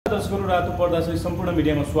दर्शकहरू रातो पर्दासहित सम्पूर्ण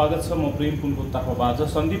मिडियामा स्वागत छ। म प्रेम पुनको तर्फबाट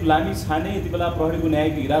सन्दीप लामिछाने यति बेला प्रहरीको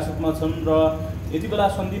न्यायिक हिरासतमा छन् र यति बेला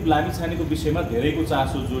सन्दीप लामिछानेको विषयमा धेरैको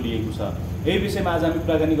चासो जोडिएको छ। यही विषयमा आज हामी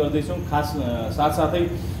कुराकानी गर्दैछौँ। खास साथसाथै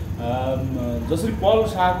जसरी पल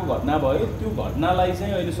शाहको घटना भयो त्यो घटनालाई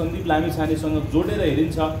चाहिँ अहिले सन्दीप लामिछानेसँग जोडेर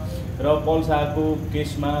हेरिन्छ र पल शाहको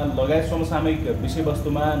केसमा लगायत समसामयिक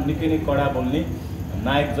विषयवस्तुमा निकै नै कडा बोल्ने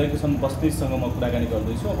नायक जयकिशन बस्नेतसँग म कुराकानी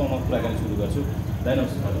गर्दैछु। अब म कुराकानी सुरु गर्छु।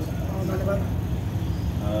 धन्यवाद।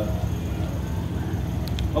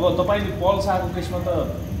 अब तपाईँले पल शाहको केसमा त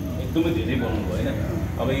एकदमै धेरै बोल्नुभयो होइन।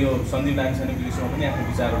 अब यो सन्दीप लामिछानेको केसमा पनि आफ्नो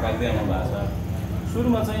विचार राख्दै आउनु भएको छ।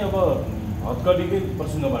 सुरुमा चाहिँ अब हत्कडीकै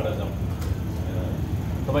प्रसङ्गबाट जाउँ।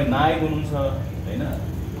 तपाईँ नायक हुनुहुन्छ होइन,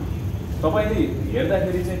 तपाईँले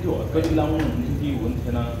हेर्दाखेरि चाहिँ त्यो हत्कडी लाउनु हुन्थ्यो कि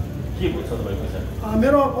हुन्थेन, के भन्छ तपाईँको विचार?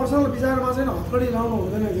 मेरो पर्सनल विचारमा चाहिँ हत्कडी लाउनु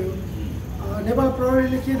हुँदैन थियो। नेपाल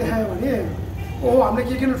प्रहरीले के देखायो भने हामीले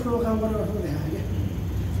के किन ठुलो काम गरेर जस्तो देखायो कि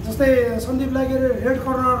जस्तै सन्दीपलाई के अरे रेड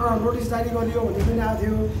कर्नर नोटिस जारी गरियो भन्ने पनि आएको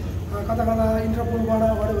थियो, कता कता इन्टरपोलबाट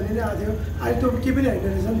गऱ्यो भन्ने पनि आएको थियो। अहिले त्यो के पनि होइन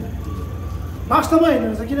रहेछ नि, वास्तवमा होइन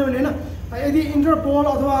रहेछ। किनभने होइन यदि इन्टरपोल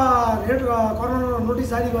अथवा रेड कर्नर नोटिस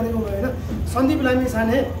जारी गरेको भए होइन सन्दीप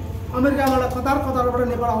लामिछाने अमेरिकाबाट कतारबाट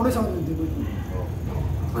नेपाल आउनै सक्नुहुन्थ्यो।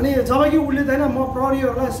 अनि जब कि उसले चाहिँ म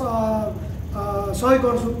प्रहरीहरूलाई सहयोग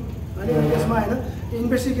गर्छु अनि यसमा होइन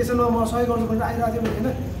इन्भेस्टिगेसनमा म सहयोग गर्छु भनेर आइरहेको थियो भने होइन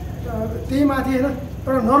त्यही माथि होइन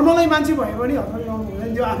तर नर्मलै मान्छे भयो भने हत्कडी लाउनु हुँदैन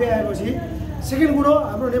थियो। आफै आएपछि सेकेन्ड कुरो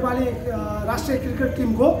हाम्रो नेपाली राष्ट्रिय क्रिकेट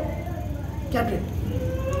टिमको क्याप्टेन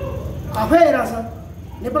आफै आइरहेछ।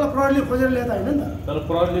 नेपाल प्रहरीले खोजेर ल्याएको होइन नि त, तर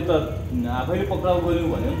प्रहरीले त आफैले पक्राउ गर्यो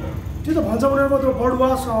भन्यो नि त। त्यो त भन्छ उनीहरूको त्यो बडुवा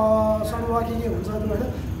सडुवा के हुन्छ त्यो होइन।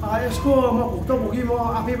 यसको म भुक्तभोगी म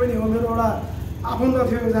आफै पनि हो। मेरो एउटा आफन्त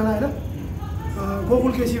थियो एकजना होइन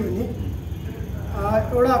गोकुल केसी भन्ने,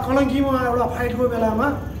 एउटा कलङ्कीमा एउटा फाइटको बेलामा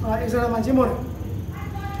एकजना मान्छे मऱ्यो।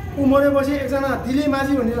 ऊ मरेपछि एकजना दिले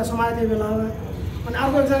माझी भन्नेलाई समायो त्यो बेलामा। अनि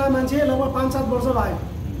अर्को एकजना मान्छे लगभग 5-7 वर्ष लाग्यो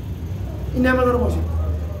इन्डियामा गएर बस्यो।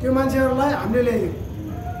 त्यो मान्छेहरूलाई हामीले ल्याइदियो।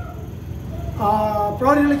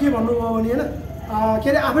 प्रहरीले के भन्नुभयो भने होइन के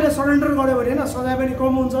अरे आफैले सरेन्डर गऱ्यो भने होइन सजाय पनि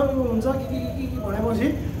कम हुन्छ हुन्छ के भनेपछि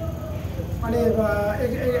अनि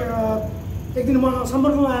एक दिन म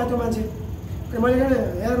सम्पर्कमा आयो त्यो मान्छे। अनि मैले कहाँ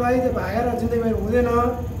हेर भाइ त्यो भागेर जिन्दगी हुँदैन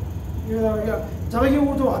जब कि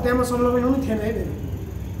ऊ त्यो हत्यामा संलग्न पनि थिएन है फेरि।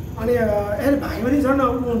 अनि हेर भाइ पनि झन् ऊ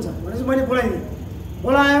हुन्छ भनेपछि मैले बोलाइदिएँ।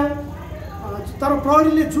 बोलायो तर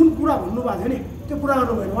प्रहरीले जुन कुरा भन्नुभएको थियो नि त्यो पुरा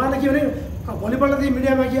गर्नु भएन। उहाँले के भने भोलिपल्टदेखि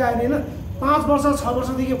मिडियामा के आयो भने होइन 5 वर्ष 6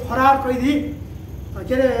 वर्षदेखि फरार कैदी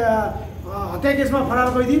के अरे हत्या केसमा फरार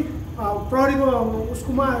कैदी प्रहरीको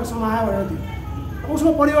उसकोमा समायो भनेर थियो। उसको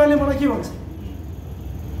परिवारले मलाई के भन्छ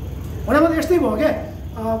भनेमा त यस्तै भयो क्या।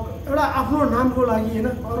 एउटा आफ्नो नामको लागि होइन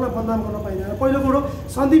अरूलाई बदनाम गर्न पाइँदैन। पहिलो कुरो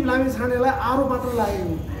सन्दीप लामिछानेलाई आरोप मात्र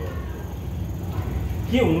लागेको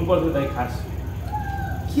के हुनुपर्थ्यो दाइ? खास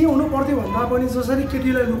के हुनु पर्थ्यो भन्दा पनि जसरी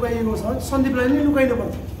केटीलाई लुकाइएको छ सन्दीपलाई नै लुकाइनु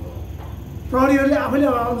पर्थ्यो। प्रहरीहरूले आफैले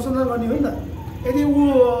अनुसन्धान गर्ने हो नि त। यदि ऊ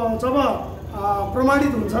जब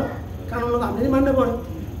प्रमाणित हुन्छ कानुनलाई त हामीले मान्नु पऱ्यो।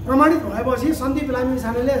 प्रमाणित भएपछि सन्दीप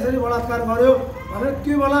लामिछानेले यसरी बलात्कार गर्यो भनेर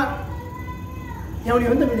त्यो बेला ल्याउने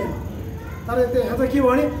हो नि त मिडियामा। तर यहाँ त के भयो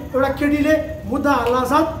भने एउटा केटीले मुद्दा हाल्ला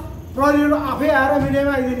साथ प्रहरीहरू आफै आएर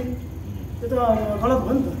मिडियामा आइदिने, त्यो त गलत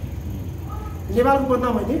भयो नि त। नेपालको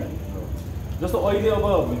बदनाम होइन। जस्तो अहिले अब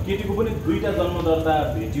केटीको पनि 2टा जन्मदर्ता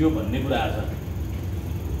भेटियो भन्ने कुरा आएको छ।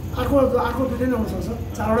 अर्को 2टा नै आउनसक्छ,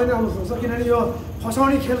 4वटा नै आउनसक्छ। किनभने यो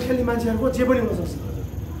फसाउने खेल खेल्ने मान्छेहरूको जे पनि हुनसक्छ।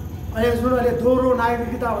 अहिले जुन अहिले दोहोरो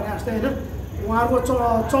नागरिकता भने जस्तै होइन उहाँहरूको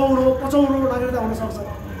 4औँ 5औँ नागरिकता हुनसक्छ।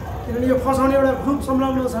 किनभने यो फसाउने एउटा ग्रुप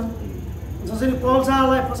संलग्न छन् जसरी पल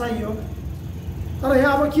शाहलाई फसाइयो। तर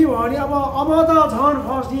यहाँ अब के भयो भने अब त झन्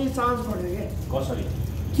फस्ने चान्स बढ्यो क्या। कसरी?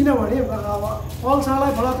 किनभने पल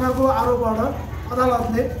शाहलाई बलात्कारको आरोपबाट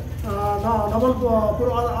अदालतले नवलपुर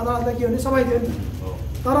अदालतले के भने सफाइ दियो नि त।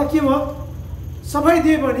 तर के भयो सफाइ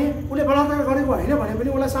दिए पनि उसले बलात्कार गरेको होइन भने पनि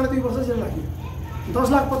उसलाई 2.5 वर्ष जेल लाग्यो।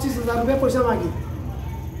 10,25,000 रुपियाँ पैसा माग्यो।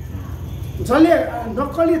 जसले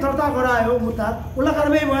नक्कली दर्ता गरायो मुद्दा उसलाई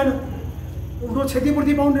कारबाही भएन। उनको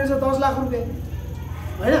क्षतिपूर्ति पाउने रहेछ 10 लाख रुपियाँ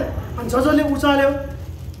होइन। अनि जसले उचाल्यो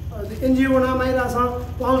एनजिओको नाम आइरहेछ,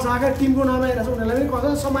 पल शाहकै टिमको नाम आइरहेछ, उनीहरूलाई पनि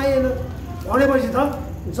कसैले समाइएन भनेपछि त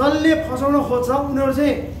जसले फसाउन खोज्छ उनीहरू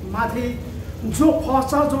चाहिँ माथि, जो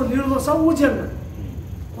फस्छ जो निर्दोष छ ऊ जेलमा।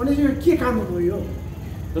 भने चाहिँ के काम हो यो?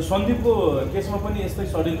 त सन्दीपको केसमा पनि यस्तै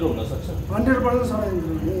षड्यन्त्र हुनसक्छ। 100% षड्यन्त्र,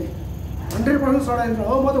 100% षड्यन्त्र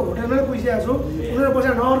हो। म त होटेलमा नै पुगिसकेको छु। उनीहरू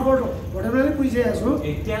पैसा नगरकोट होटेलमा नै पुगिसकेको छु।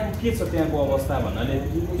 त्यहाँ के छ त्यहाँको अवस्था भन्नाले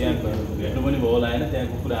त्यहाँ भेट्नु पनि भयो होला होइन,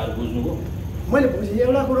 त्यहाँको कुराहरू बुझ्नुभयो? मैले बुझेँ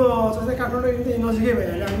एउटा कुरो जस्तै काठमाडौँ एकदमै नजिकै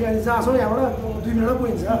भइहाल्यो हामी अहिले जहाँ छौँ यहाँबाट 2 मिनटमा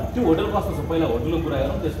पुगिन्छ। त्यो होटल कस्तो छ पहिला होटलको कुरा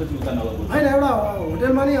गरौँ त्यसपछि उता नगरको होइन एउटा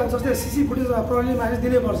होटलमा नि अब जस्तै सिसी फुटेज प्रहरीले मानिस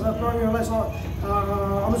दिनैपर्छ प्रहरीहरूलाई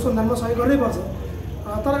अनुसन्धानमा सहयोग गर्नैपर्छ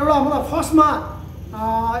तर एउटा मलाई फर्स्टमा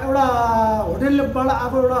एउटा होटलबाट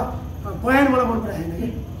आएको एउटा बयान मलाई मन पराएन कि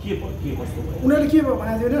के कस्तो भयो उनीहरूले के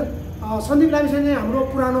भनेको थियो भने सन्दीप लामिछाने हाम्रो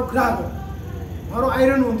पुरानो ग्राहक हो उहाँहरू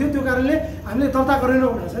आइरहनु हुन्थ्यो त्यो कारणले हामीले दर्ता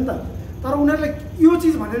गरेनौँ भनेको छ नि त तर उनीहरूले यो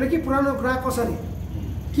चिज भनेन कि पुरानो ग्राहक कसरी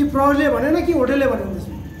कि प्रहरीले भनेन कि होटलले भनेन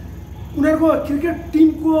त्यसमा उनीहरूको क्रिकेट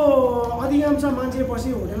टिमको अधिकांश मान्छे पछि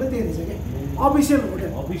होटलले दिइरहेछ कि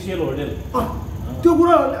अफिसियल होटल त्यो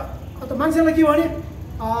कुरो मान्छेलाई के भने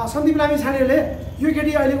सन्दीप लामिछानेले यो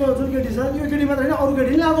केटी अहिलेको जुन केटी छ यो केटी मात्र होइन अरू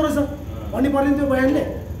केटी पनि लाँदो रहेछ भन्ने पर्ने त्यो बयानले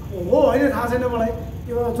हो होइन थाहा छैन मलाई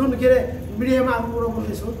यो जुन के अरे मिडियामा आएको कुरो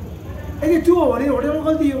बोल्दैछु यदि त्यो हो भने होटलको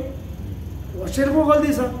गल्ती हो होस्टेलको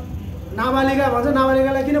गल्ती छ नाबालिका भन्छ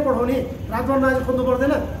नाबालिकालाई किन पठाउने रातभर नाच खोज्नु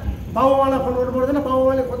पर्दैन बाबुआमालाई फोन गर्नु पर्दैन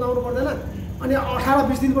बाबुआमाले खोज्नु पर्दैन अनि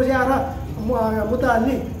 18-20 दिनपछि आएर मुद्दा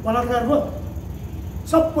हाल्ने बलात्कारको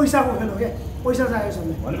सब पैसाको खेल हो क्या पैसा चाहिएको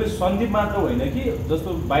छ भनेपछि सन्दीप मात्र होइन कि जस्तो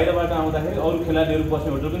बाहिरबाट आउँदाखेरि अरू खेलाडीहरू बस्ने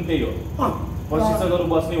होटल पनि त्यही हो प्रशिक्षकहरू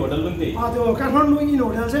बस्ने होटल पनि त्यही त्यो काठमाडौँ इन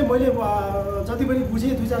होटल चाहिँ मैले जति पनि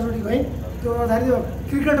बुझेँ 2-4 चोटि गएँ त्यो गर्दाखेरि त्यो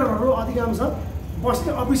क्रिकेटरहरू अधिकांश बस्ने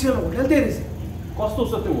अफिसियल होटल त्यही रहेछ कस्तो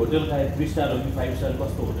छ त्यो होटल खाए 3 स्टार हो कि 5 स्टार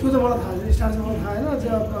कस्तो होटल त्यो त मलाई थाहा छैन स्टार चाहिँ मलाई थाहा छैन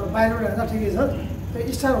त्यो बाहिरबाट हेर्दा ठिकै छ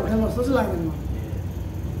त्यो स्टार होटल जस्तो चाहिँ लाग्दैन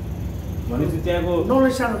भनेपछि त्यहाँको नन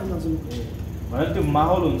स्टार होटल जान्छु भने त्यो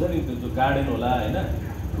माहौल हुन्छ नि त्यो गार्डन होला होइन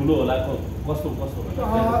ठुलो होला कस्तो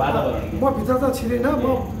वातावरण म भित्र त छिरेन म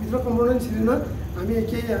भित्र कम्पाउन्ड पनि छिरेन हामी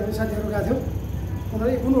साथीहरू गएको थियौँ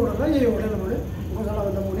उनीहरूले कुन होटल यही होटल भन्यो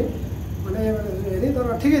गौशालाभन्दा मुनि भने हेरेँ तर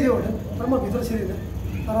ठिकै थियो होटल तर म भित्र छिरेन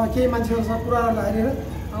तर केही मान्छेहरूसँग कुरा गर्दाखेरि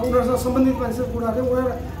उनीहरूसँग सम्बन्धित मान्छेसँग कुरा गर्थ्यो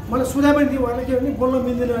उनीहरू मलाई सुझाव पनि दियो उहाँले के भने बोल्न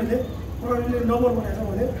मिल्दैन अहिले प्रहरीले नबोल भनेको छ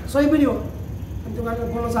भने सही पनि हो अनि त्यो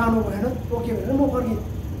कारणले बोल्न चाहनु भएन ओके भनेर म फर्केँ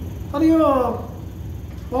तर यो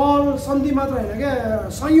पल सन्धि मात्र होइन क्या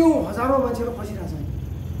सयौँ हजारौँ मान्छेहरू फसिरहेको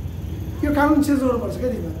छ यो कानुन चेन्ज गर्नुपर्छ क्या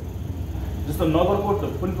तिमीहरू जस्तो नगरकोट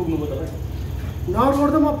पनि पुग्नुभयो तपाईँ नगरकोट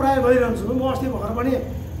त म प्रायः गइरहन्छु म अस्ति भर्खर पनि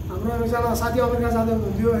हाम्रो एकजना साथी अमेरिका जाँदै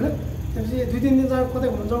हुनुहुन्थ्यो होइन त्यसपछि 2-3 दिन जाँदा कतै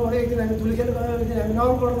हुनुहुन्छ भने एक दिन हामी धुली खेल गयौँ एक दिन हामी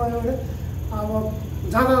नगरकोट गयौँ भने अब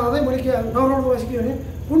जाँदा जाँदै मैले के नगरकोट गएपछि के भने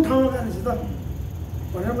कुन ठाउँमा गएको रहेछ त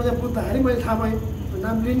भनेर मैले बुझ्दाखेरि मैले थाहा पाएँ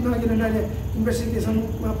नाम लिन्न किनभने अहिले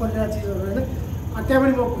इन्भेस्टिगेसनमा परिरहेको चिजहरू होइन त्यहाँ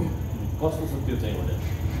पनि म पुगेँ कस्तो छ त्यो चाहिँ भने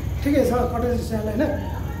ठिकै छ कटेज स्टाइल होइन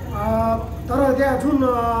तर त्यहाँ जुन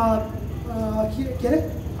के अरे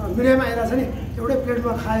मिडियामा आइरहेको छ नि एउटै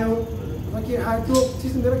प्लेटमा खायो अथवा के खायो त्यो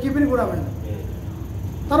चिज मेरो केही पनि कुरा भएन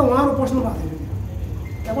तर उहाँहरू बस्नु भएको थियो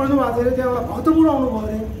त्यहाँ बस्नु भएको थियो त्यहाँ एउटा भक्तपुर आउनुभयो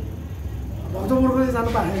अरे भक्तपुर पनि जानु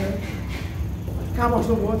पाएको छैन कहाँ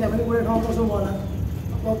बस्नुभयो त्यहाँ पनि कुनै ठाउँ बस्नुभयो होला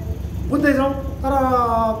अब बुझ्दैछौँ तर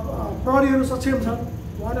प्रहरीहरू सक्षम छ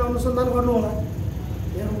उहाँले अनुसन्धान गर्नु होला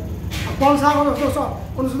हेरौँ पल्साको जस्तो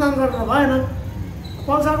अनुसन्धान गरेर भएन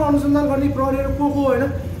पल्साको अनुसन्धान गर्ने प्रहरीहरू को होइन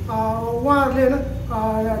उहाँहरूले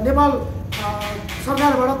होइन नेपाल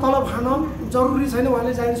सरकारबाट तलब खान जरुरी छैन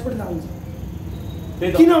उहाँले जाइनिसपट्टि जानुहुन्छ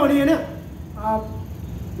किनभने होइन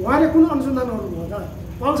उहाँले कुन अनुसन्धान गर्नुभयो त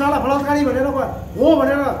पल्सालाई बलात्कारी भनेर हो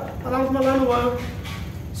भनेर अदालतमा लानुभयो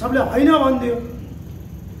सबले होइन भनिदियो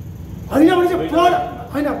होइन भने चाहिँ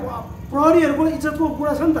होइन प्रहरीहरूको इज्जतको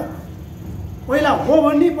कुरा छ नि त पहिला हो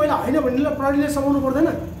भन्ने पहिला होइन भन्नेलाई प्रहरीले समाउनु पर्दैन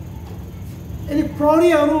यदि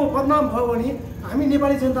प्रहरीहरू बदनाम भयो भने हामी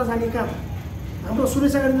नेपाली जनता जाने कहाँ हाम्रो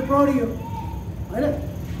सुरक्षा गर्ने प्रहरी हो होइन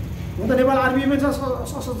हुन त नेपाल आर्मी पनि छ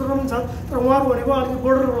सशस्त्र पनि छ तर उहाँहरू भनेको अलिकति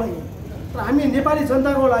बोर्डरको लागि तर हामी नेपाली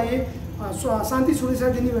जनताको लागि शान्ति सुरक्षा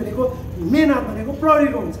दिने भनेको मेन हात भनेको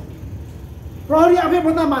प्रहरीको हुन्छ प्रहरी आफै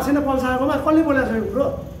बदनाम भएको छैन पल्साएकोमा कसले बोलेको छ यो कुरो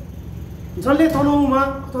जसले तनहुँमा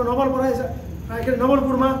अथवा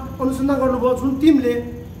नवलपुरमा अनुसन्धान गर्नुभयो जुन टिमले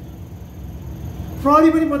प्रहरी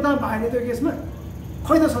पनि बदनाम भएन त्यो केसमा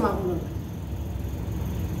खै त समाप्नु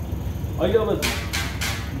अहिले अब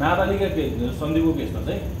नाबालिका सन्दीपको केसमा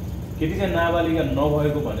चाहिँ केटी चाहिँ नाबालिका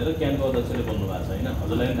नभएको भनेर क्याम्पको अध्यक्षले बोल्नु भएको छ होइन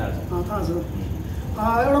हजुरलाई पनि थाहा छ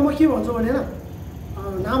एउटा म के भन्छु भने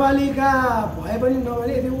नाबालिका भए पनि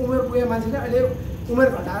नभए यदि उमेर पुगे मान्छेले अहिले उमेर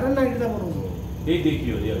घटाएर नागरिकता बनाउँछ त्यही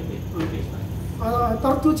देखियो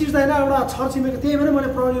तर त्यो चिज त होइन एउटा छरछिमेकी त्यही भएर मैले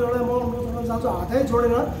प्रहरीहरूलाई म अनुरोध गर्न चाहन्छु हातै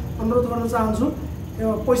जोडेर अनुरोध गर्न चाहन्छु यो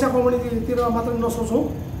पैसा कमाउनेतिर मात्र नसोचौँ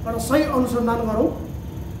एउटा सही अनुसन्धान गरौँ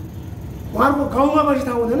उहाँहरूको गाउँमा बसी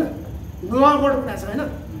थाहा हुँदैन नुवाकोट पनि छ होइन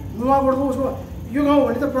नुवाकोटको उसको यो गाउँ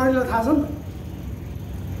भने त प्रहरीलाई थाहा छ नि त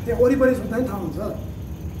त्यहाँ वरिपरि सुत्दा पनि थाहा हुन्छ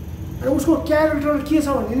अनि उसको क्यारेक्टर के छ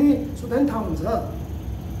भन्ने नि सुधा नि थाहा हुन्छ।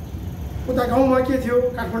 उता गाउँमा के थियो,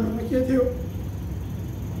 काठमाडौँमा के थियो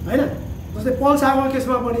होइन। जस्तै पल शाहको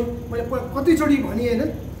केसमा पनि मैले कतिचोटि भनेँ होइन,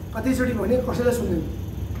 कतिचोटि भने कसैलाई सुन्दैन,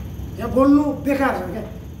 यहाँ बोल्नु बेकार छ क्या।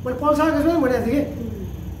 मैले पल शाहको केसमा पनि भनेको थिएँ कि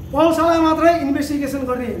पल शाहलाई मात्रै इन्भेस्टिगेसन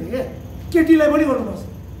गर्ने होइन क्या, केटीलाई पनि गर्नुपर्छ।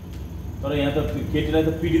 तर यहाँ त केटीलाई त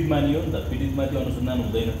पीडित मानियो नि त, पीडितमाथि अनुसन्धान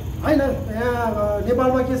हुँदैन होइन। यहाँ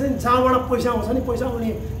नेपालमा के छ नि, जहाँबाट पैसा आउँछ नि, पैसा आउने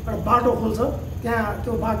एउटा बाटो खोल्छ, त्यहाँ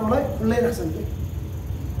त्यो बाटोलाई खुल्लै राख्छन् कि।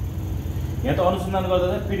 यहाँ त अनुसन्धान गर्दा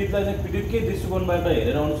चाहिँ पीडितलाई चाहिँ पीडितकै दृष्टिकोणबाट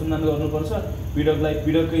हेरेर अनुसन्धान गर्नुपर्छ, पीडकलाई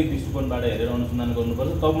पीडककै दृष्टिकोणबाट हेरेर अनुसन्धान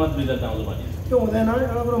गर्नुपर्छ, तब मात्र रिजल्ट आउँछ भनिन्छ। त्यो हुँदैन।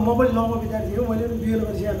 एउटा कुरो म पनि लको विद्यार्थी हो, मैले पनि बिएल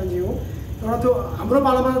गरिसकेको मान्छे हो। एउटा त्यो हाम्रो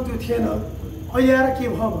पालामा त्यो थिएन, अहिले आएर के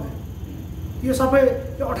भयो भयो। यो सबै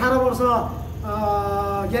यो 18 वर्ष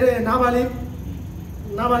के अरे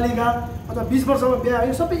नाबालिगा अथवा 20 वर्षमा बिहा,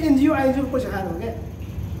 यो सबै एनजिओ आइएनजिओको पैसा खाएर हो क्या।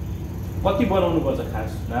 कति बनाउनुपर्छ खास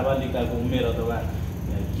नाबालिकाको उमेर अथवा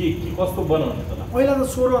के कस्तो बनाउने त? पहिला त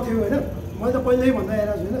 16 थियो होइन, मैले त पहिल्यै भन्दा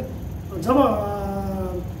आएर छु होइन। जब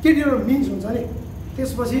केटीहरू मिन्स हुन्छ नि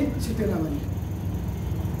त्यसपछि सित्तै नाबालिगा।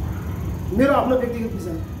 मेरो आफ्नो व्यक्तिगत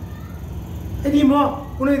विचार। यदि म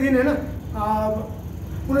कुनै दिन होइन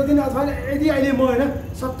कुनै दिन अथवा यदि अहिले म होइन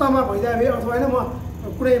सत्तामा भइदिए भए अथवा होइन म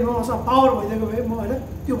कुनै मसँग पावर भइदिएको भए म होइन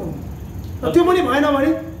त्यो भन्नु, त्यो पनि भएन भने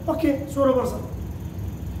ओके 16 वर्ष।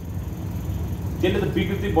 त्यसले त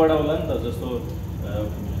विकृति बढाउला नि त, जस्तो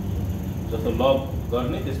लभ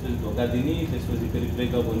गर्ने, त्यसपछि धोका दिने, त्यसपछि फेरि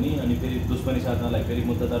ब्रेकअप हुने, अनि फेरि दुश्मनी साध्नलाई फेरि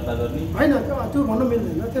मुद्दा दर्ता गर्ने। होइन त्यो भन्न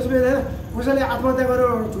मिल्दैन। त्यसो भए कसैले आत्महत्या गरेर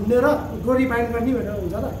झुन्डेर डोरी बाइन्ड गर्ने भनेर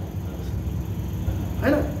हुन्छ त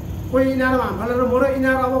होइन। कोही इनारमा हालेर मऱ्यो,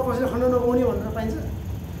 इनार अब कसैले खण्ड नपाउने भनेर पाइन्छ।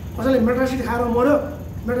 कसैले मेटासिट खाएर मऱ्यो,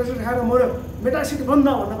 मेटासिट बन्द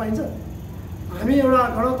भन्न पाइन्छ। हामी एउटा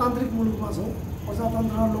गणतान्त्रिक मुलुकमा छौँ,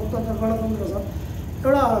 प्रजातन्त्र, लोकतन्त्र, गणतन्त्र छ।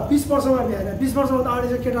 एउटा 20 वर्षमा बिहा, 20 वर्षमा त अगाडि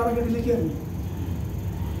चाहिँ केटा र केटीले के गर्ने,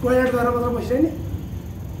 टोयलेट गएर मात्र बसिरहने।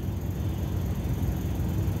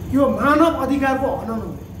 यो मानव अधिकारको हनन हो।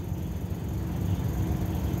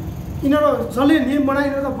 यिनीहरू जसले नियम बनाए,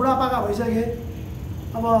 यिनीहरू त बुढापाका भइसके,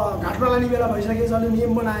 अब घाटमा लाने बेला भइसके, जसले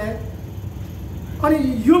नियम बनाए। अनि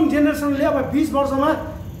यङ जेनेरेसनले अब 20 वर्षमा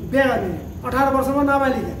बिहा गर्ने, 18 वर्षमा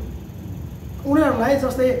नाबालिगा। उनीहरूलाई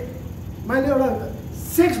जस्तै मैले एउटा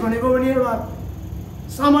सेक्स भनेको पनि एउटा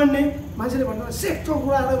सामान्य मान्छेले भन्दा सेक्सको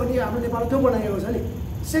कुराहरू पनि हाम्रो नेपालमा त्यो बनाएको छ नि।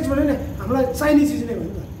 सेक्स भन्यो नि हामीलाई चाहिने चिज नै हो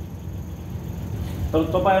नि त। तर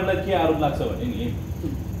तपाईँहरूलाई के आरोप लाग्छ भने नि,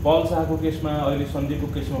 पल शाहको केसमा, अहिले सन्दीपको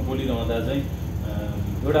केसमा बोलिरहँदा चाहिँ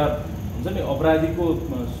एउटा हुन्छ नि अपराधीको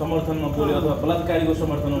समर्थनमा बोल्यो अथवा बलात्कारीको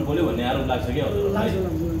समर्थनमा बोल्यो भन्ने आरोप लाग्छ क्या हजुरलाई?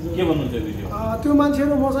 के भन्नुहुन्छ यो विषय? त्यो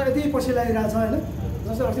मान्छेहरू मसँग यति पछि लागिरहेको छ होइन।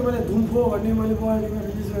 जस्तै अस्ति मैले धुम्फो भन्ने मैले मोबाइलमा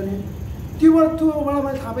रिलिज गरेँ, त्योबाट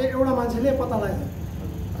मैले थाहा पाएँ एउटा मान्छेले पत्ता लगायो।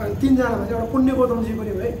 अनि 3 जना मान्छे, एउटा पुण्य गौतमजी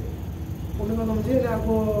पनि भयो, पुण्य गौतमजी अनि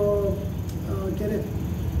अर्को के अरे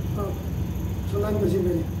सुनामपछि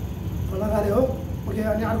पनि लगाएर हो ओके।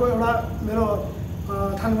 अनि अर्को एउटा मेरो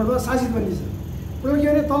थानकोटमा साजिद पनि छ। उनीहरू के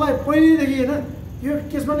भने तँलाई पहिलेदेखि होइन यो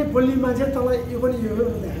केसमा नै बोल्ने मान्छे तँलाई यो पनि यो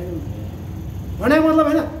देखायो भने मतलब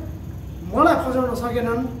होइन। मलाई फसाउन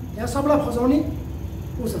सकेनन्, यहाँ सबलाई फसाउने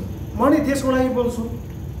ऊ छ। म नि देशको लागि बोल्छु,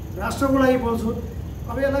 राष्ट्रको लागि बोल्छु।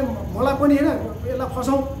 अब यसलाई मलाई पनि होइन यसलाई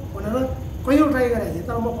फसाउँ भनेर कैयौँ ट्राई गरेको थिएँ,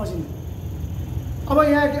 तर म फसिनँ। अब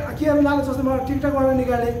यहाँ केहरू लाग्यो, जस्तै मलाई टिकटकबाट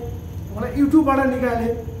निकालेँ, मलाई युट्युबबाट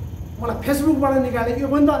निकालेँ, मलाई फेसबुकबाट निकालेँ, यो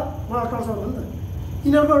पनि त मलाई टर्चर हो नि त।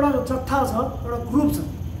 यिनीहरूको एउटा जत्था छ, एउटा ग्रुप छ।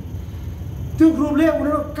 त्यो ग्रुपले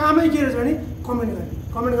उनीहरू कामै के रहेछ भने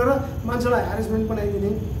कमेन्ट गरेर मान्छेलाई ह्यारेसमेन्ट बनाइदिने,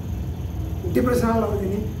 डिप्रेसनमा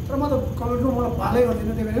लगाइदिने। तर म त कमेन्टको मलाई भालै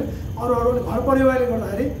गर्दिनँ। त्यही भएर अरू घर परिवारले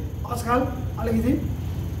गर्दाखेरि आजकल अलिकति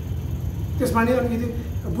त्यसमा नै अलिकति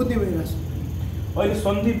बुद्धि भइरहेको छ। अहिले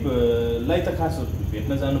सन्दीपलाई त खास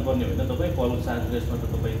भेट्न जानुपर्ने होइन तपाईँ? पल शाहको केसमा त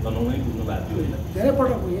तपाईँ तनहुँमै पुग्नु भएको थियो होइन? धेरै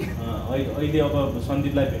पटक पुगेँ। अहिले अब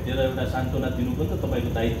सन्दीपलाई भेटेर एउटा सान्त्वना दिनु पनि त तपाईँको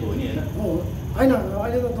दायित्व हो नि होइन? हो होइन।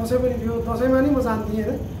 अहिले त दसैँ पनि थियो, दसैँमा नि म जान्थेँ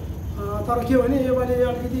होइन। तर के भने योपालि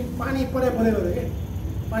अलिकति पानी परे गऱ्यो क्या,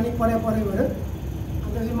 पानी परे गऱ्यो।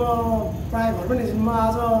 त्यसपछि म प्रायः घरमै निस्किनु। म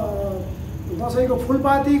आज दसैँको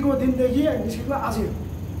फुलपातीको दिनदेखि निस्केको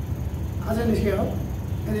आज निस्केँ हो।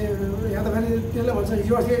 फेरि यहाँ त फेरि त्यसले भन्छ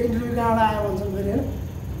हिजो अस्ति इन्टरभ्यू कहाँबाट आयो भन्छन् फेरि होइन।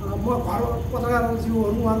 म घर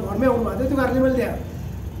पत्रकारज्यूहरू उहाँहरू घरमै आउनु भएको थियो, त्यो कारणले मैले ल्याएँ।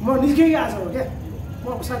 म निस्केकै आज हो क्या। म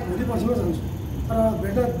सायद भोलि पर्सिमा जान्छु, तर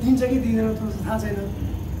भेट्न दिन्छ कि दिँदैन त्यो थाहा छैन,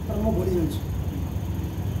 तर म भोलि जान्छु।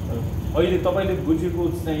 अहिले तपाईँले बुझेको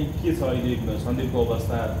चाहिँ के छ अहिले सन्दीपको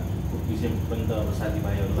अवस्थाको विषयमा पनि त अब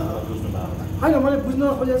साथीभाइहरू बुझ्नु भएको होला? होइन, मैले बुझ्न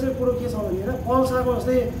खोजेको चाहिँ कुरो के छ भने होइन, पल शाहको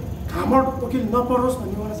जस्तै घामट वकिल नपरोस्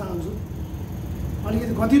भन्ने मलाई चाहन्छु।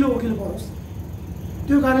 अलिकति गतिलो वकिल परोस्।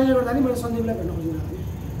 त्यो कारणले गर्दा नि मैले सन्दीपलाई भेट्न खोजिरहेको थिएँ।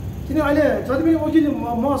 किन अहिले जति पनि वकिल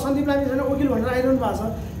म सन्दीप लामिछाने वकिल भनेर आइरहनु भएको छ।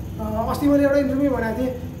 अस्ति मैले एउटा इन्टरभ्यू भनेको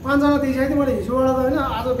थिएँ 5 जना देखिसकेको थिएँ मैले हिजोबाट त होइन,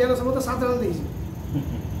 आज बिहानसम्म त 7 जना देखिसकेँ।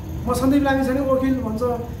 म सन्दीप लामिछाने वकिल भन्छ,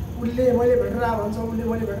 उसले मैले भेटेर आएको भन्छ, उसले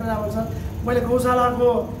मैले भेटेर आएको भन्छ। मैले गौशालाको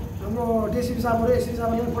हाम्रो डिसिपी साहबहरू एसपी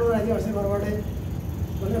साहबले पनि फोटो राखेँ अस्ति घरबाटै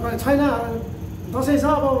भन्ने छैन। दसैँ छ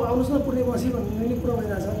अब आउनुहोस् न पूर्णे बसी भन्ने कुरो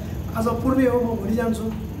भइरहेछ। आज पूर्णे हो, म भोलि जान्छु।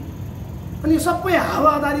 अनि सबै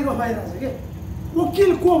हावादारीको भइरहेछ के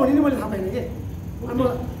वकिल को भन्ने नि मैले थाहा पाइनँ कि।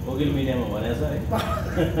 वकिल मिडियामा भनेको छ है।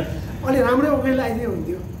 अलि राम्रै वकिल आइदियो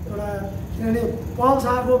हुन्थ्यो एउटा, किनभने पहल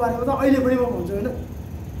शाहको बारेमा त अहिले पनि म भन्छु होइन,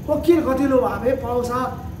 वकिल गतिलो भए भए पहल शाह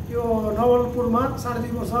यो नवलपुरमा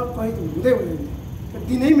 3.5 वर्ष कैद हुँदै हुँदैन,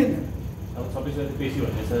 दिनै मिल्दैन। अब 26 गते पेशी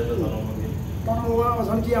भन्ने छ त तनहुँमा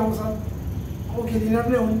झन् के आउँछ, वकिल यिनीहरू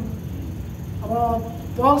नै हुन्। अब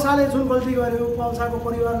पहल शाहले जुन गल्ती गर्यो, पहल शाहको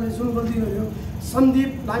परिवारले जुन गल्ती गर्यो,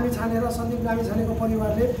 सन्दीप लामिछाने र सन्दीप लामिछानेको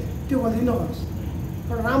परिवारले त्यो गल्ती नगरोस्।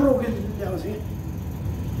 एउटा राम्रो वकिल ल्याओस् कि,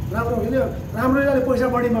 राम्रो वकिल राम्रोले पैसा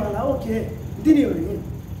बढी माग्ला ओके दिने हो नि।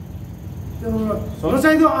 त्यो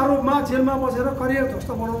नचाहिँदो आरोपमा जेलमा बसेर करियर ध्वस्त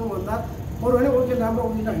बनाउनुभन्दा बरु होइन वकिल राम्रो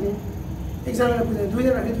वकिल राख्ने, एकजनाले बुझ्ने, 2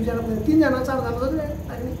 जना राख्ने, 2 जना बुझ्ने, 3 जना 4 जना जति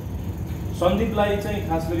राख्ने। सन्दीपलाई चाहिँ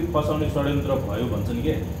खास गरी फसाउने षड्यन्त्र भयो भन्छन्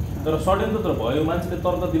के, तर षड्यन्त्र भयो मान्छेले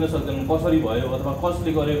तर्क दिन सक्दैनन् कसरी भयो अथवा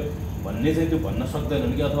कसले गर्यो भन्ने चाहिँ त्यो भन्न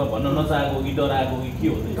सक्दैनन् कि, अथवा भन्न नचाहेको कि डराएको कि के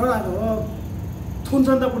हो? डराएको हो,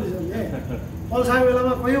 थुन्छन् त पुलिसहरूले। पल्साको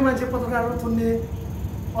बेलामा कयौँ मान्छे पत्रकारहरू थुन्ने,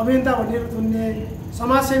 अभियन्ता भन्नेहरू थुन्ने,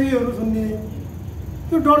 समाजसेवीहरू थुन्ने,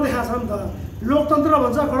 त्यो डर देखाएको छ नि त। लोकतन्त्र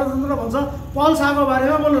भन्छ, गणतन्त्र भन्छ, पल्साको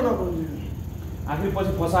बारेमा बोल्न नपाउने। आखिर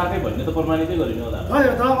पछि फसाएकै भन्ने त प्रमाणितै गरिनु होला।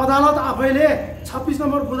 भयो त अदालत आफैले 26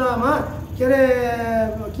 नम्बर बुदामा के अरे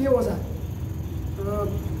के ओझा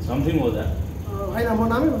समथिङ ओझा होइन, म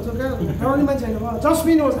नामै भन्छु क्या, डराउने मान्छे होइन म,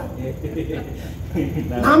 जस्मिन ओझा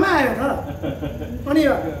नामै आयो त। अनि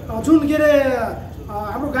जुन के अरे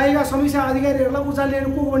हाम्रो गायिका समीक्षा अधिकारीहरूलाई उचालिएर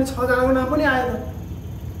को पनि 6 जनाको नाम पनि आयो त।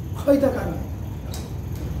 खै त कारण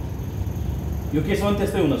यो केसमा पनि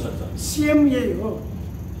त्यस्तै हुनसक्छ। सेम यही हो।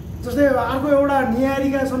 जस्तै अर्को एउटा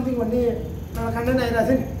निहारिका समथिङ भन्ने एउटा कन्टेन्ट आइरहेको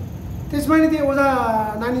थियो नि, त्यसमा नि त्यो ओझा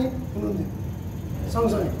नानी हुनुहुन्थ्यो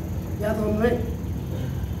सँगसँगै, याद गर्नु है।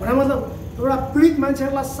 भने मतलब एउटा पीडित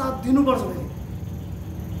मान्छेहरूलाई साथ दिनुपर्छ भने,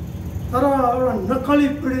 तर एउटा नक्कली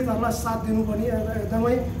पीडितहरूलाई साथ दिनु पनि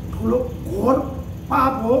एकदमै ठुलो घोर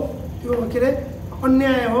पाप हो, त्यो के अरे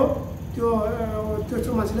अन्याय हो। त्यो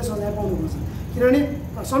मान्छेले सजाय पाउनुपर्छ। किनभने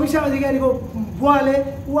समीक्षा अधिकारीको बुवाले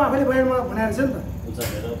ऊ आफैले बयानमा भनेर छ नि त,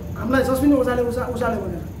 हामीलाई जस्मिन ओझाले उचाले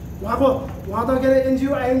भनेर। उहाँ त के अरे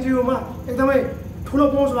एनजिओ आइएनजिओमा एकदमै ठुलो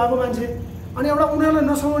पहुँच भएको मान्छे। अनि एउटा उनीहरूलाई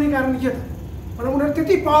नसमाउने कारण के त, भने उनीहरू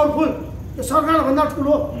त्यति पावरफुल, यो सरकारभन्दा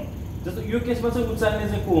ठुलो। जस्तो यो केसमा चाहिँ उचाल्ने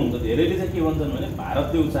चाहिँ को हुन्छ? धेरैले चाहिँ के भन्छन् भने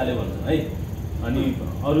भारतले उचाल्यो भन्छन् है। अनि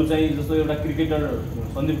अरू चाहिँ जस्तो एउटा क्रिकेटर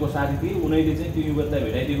सन्दीपको साथी थिए, उनीहरूले चाहिँ त्यो युवकलाई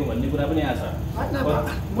भेटाइदिएको भन्ने कुरा पनि आएको छ।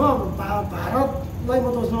 म भारतलाई म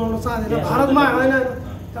दोष लगाउन चाहँदैन। भारतमा होइन,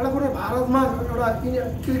 एउटा कुरो भारतमा एउटा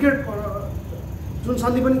क्रिकेट जुन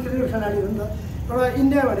सन्दीप पनि क्रिकेट खेलाडी हो नि त। एउटा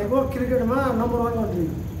इन्डिया भनेको क्रिकेटमा नम्बर 1 कन्ट्री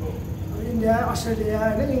हो। इन्डिया, अस्ट्रेलिया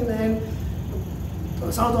होइन, इङ्ल्यान्ड,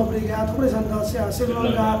 साउथ अफ्रिका थुप्रै छन् त,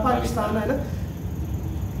 श्रीलङ्का, पाकिस्तान होइन।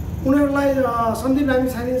 उनीहरूलाई सन्दीप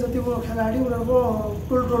लामिछाने जतिको खेलाडी उनीहरूको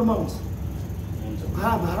टोलमा हुन्छ।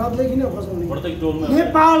 भारतले किन फसाउने?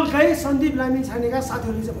 नेपालकै सन्दीप लामिछानेका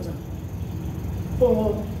साथीहरूले चाहिँ फसाउने। ओहो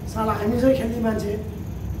साला हामी चाहिँ खेल्ने मान्छे,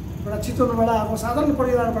 एउटा चितवनबाट आएको साधारण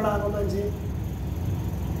परिवारबाट आएको मान्छे,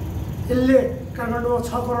 यसले काठमाडौँमा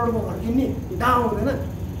 6 करोडको घर किन्ने डाँ हुँदैन।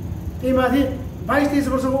 त्यही माथि 22-23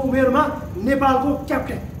 वर्षको उमेरमा नेपालको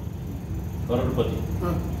क्याप्टेन,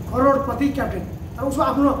 करोडपति क्याप्टेन। तर उसको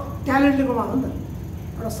आफ्नो ट्यालेन्टले कमाएको नि त।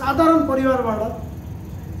 एउटा साधारण परिवारबाट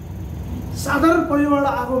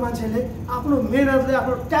आएको मान्छेले आफ्नो मेहनतले,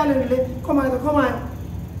 आफ्नो ट्यालेन्टले कमायो।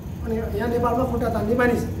 अनि यहाँ नेपालमा खुट्टा तान्ने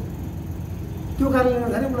मानिस, त्यो कारणले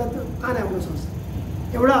गर्दाखेरि उसलाई ताने आउन सक्छ।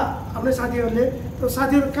 एउटा आफ्नै साथीहरूले, त्यो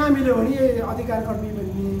साथीहरू कहाँ मिल्यो भने अधिकार कर्मी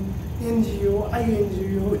भन्ने एनजिओ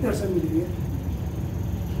आइएनजिओ यिनीहरूसँग मिल्यो।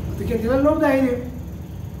 त्यो केटीलाई लोभ्दाखेरि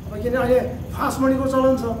अब किन अहिले फास्ट मनीको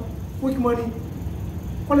चलन छ, क्विक मनी,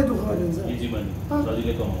 कसले दुःख गरिन्छ?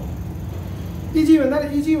 इजी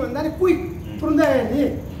भन्दा क्विक तुरुन्तै आयो नि।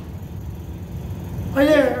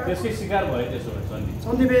 अहिले त्यसकै शिकार भयो त्यसो भए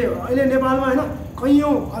सन्दीप अहिले नेपालमा होइन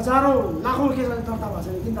कैयौँ हजारौँ लाखौँ केसले दर्ता भएको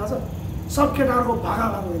छैन। किन थाहा छ? सब केटाहरूको भागा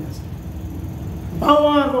भइरहेछ।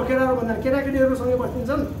 बाउआमाको केटाहरू भन्दा केटाकेटीहरूसँगै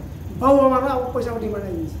बस्दिन्छन्, बाउआमालाई अब पैसाको डिमान्ड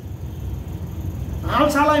आइदिन्छ।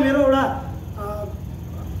 हालसालै मेरो एउटा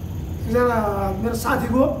एकजना मेरो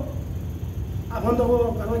साथीको आफन्तको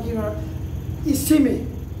घरमा के गर्छ इसिमे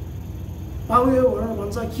बाबु यो भनेर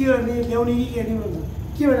भन्छ के गर्ने ल्याउने कि के गर्ने भन्छ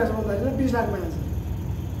के भनेर छ भन्दाखेरि 20 लाख माग्छ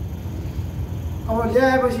अब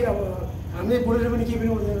ल्याएपछि अब हामीले बोलेर पनि केही पनि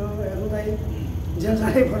हुँदैन हेर्नु दाइ जेल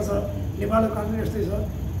जानै पर्छ नेपालको कानुन यस्तै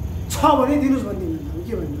छ भने दिनुहोस् भनिदिनु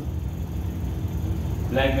के भन्नु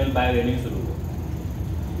ब्ल्याकमेल बाहिर हेर्ने सुरु भयो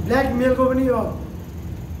ब्ल्याकमेलको पनि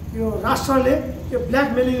यो राष्ट्रले यो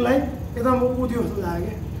ब्ल्याकमेलिङलाई एकदम उद्यो जस्तो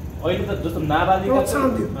लाग्यो अहिले त जस्तो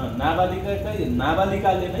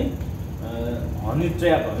नाबालिकाले नै हनी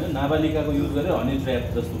ट्र्याप होइन नाबालिकाको युज गरेर हनी ट्र्याप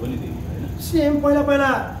जस्तो पनि देखियो होइन सेम पहिला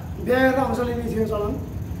बिहा गरेर आउँछ लिने थियो चलन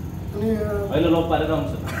अनि अहिले लप पारेर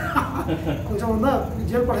आउँछ आउँछ भन्दा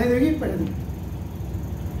जेल पठाइदियो कि पठाइदियो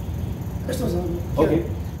यस्तो छ ओके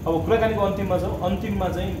अब कुराकानीको अन्तिममा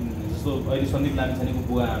चाहिँ जस्तो अहिले सन्दीप लामिछानेको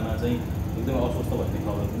बुवा आमा चाहिँ एकदमै अस्वस्थ भन्ने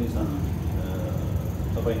खबर पनि छ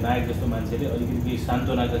तपाईँ नायक जस्तो मान्छेले अलिकति केही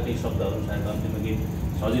सान्त्वनाका केही शब्दहरू सायद अन्तिममा केही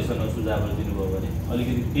सजेसनहरू सुझावहरू दिनुभयो भने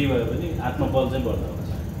अलिकति केही भयो भने आत्मबल चाहिँ बढ्छ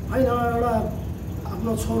होइन एउटा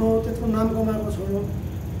आफ्नो छोरो त्यत्रो नाम कमाएको छोरो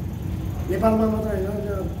नेपालमा मात्र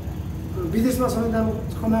होइन विदेशमा सबै नाम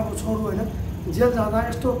कमाएको छोरो होइन जेल जाँदा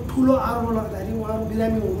यस्तो ठुलो आरोप लाग्दाखेरि उहाँहरू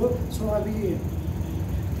बिरामी हुनु स्वाभाविक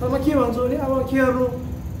तर म के भन्छु भने अब के गर्नु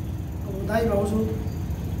अब दाइ भाउजू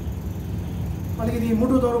अलिकति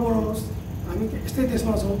मुटु दह्रो बनाउनुहोस् हामी यस्तै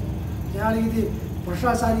देशमा छौँ यहाँ अलिकति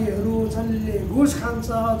भ्रष्टाचारीहरू जसले घुस खान्छ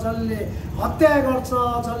जसले हत्या गर्छ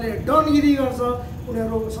जसले डनगिरी गर्छ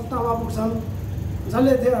उनीहरू सत्तामा पुग्छन्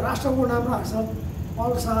जसले राष्ट्रको नाम राख्छ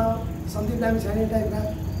पल्छ सन्दीप लामिछाने टाइपका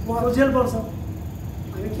उहाँहरू जेल पर्छ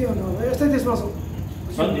हामी के भन्नु अब यस्तै देशमा छौँ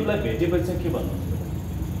सन्दीपलाई भेटेपछि चाहिँ के भन्नुहुन्छ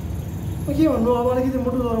के भन्नु अब अलिकति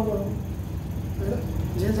मुटु दह्रो गरौँ होइन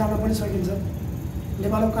जेल जान पनि सकिन्छ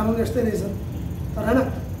नेपालको कानुन यस्तै रहेछ तर होइन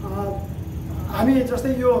हामी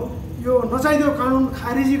जस्तै यो नचाहिँदो कानुन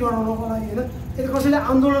खारिजी गराउनको लागि होइन यदि कसैले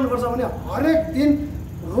आन्दोलन गर्छ भने हरेक दिन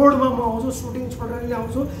रोडमा म आउँछु सुटिङ छोडेर नै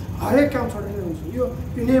आउँछु हरेक काम छोडेर नै आउँछु यो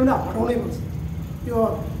नियमलाई हटाउनै पर्छ यो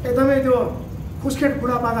एकदमै त्यो खुसखेट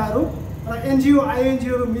बुढापाकाहरू र एनजिओ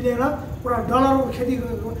आइएनजिओहरू मिलेर पुरा डलरको खेती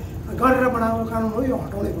गरेर बनाएको कानुन हो यो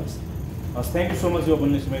हटाउनै पर्छ हस् थ्याङ्क यू सो मच यो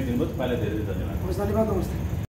बोल्ने समय दिनुभयो तपाईँलाई धेरै धेरै धन्यवाद धन्यवाद नमस्ते